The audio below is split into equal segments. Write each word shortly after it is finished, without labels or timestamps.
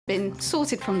been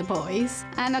sorted from the boys,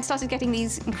 and I'd started getting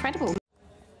these incredible...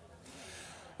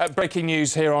 Breaking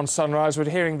news here on Sunrise. We're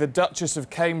hearing the Duchess of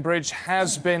Cambridge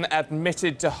has been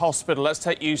admitted to hospital. Let's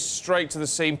take you straight to the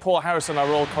scene. Paul Harrison, our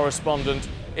royal correspondent,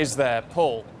 is there.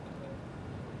 Paul.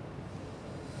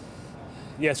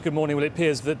 Yes, good morning. Well, it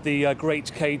appears that the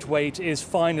great Kate wait is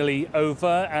finally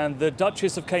over, and the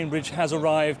Duchess of Cambridge has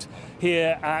arrived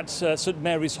here at St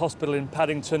Mary's Hospital in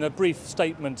Paddington. A brief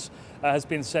statement has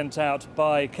been sent out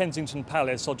by Kensington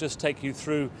Palace. I'll just take you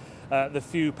through the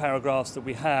few paragraphs that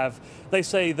we have. They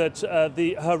say that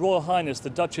Her Royal Highness, the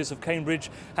Duchess of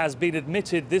Cambridge, has been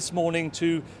admitted this morning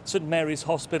to St Mary's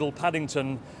Hospital,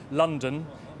 Paddington, London,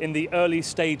 in the early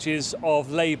stages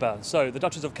of labour. So the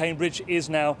Duchess of Cambridge is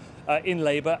now in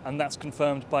labour, and that's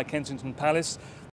confirmed by Kensington Palace.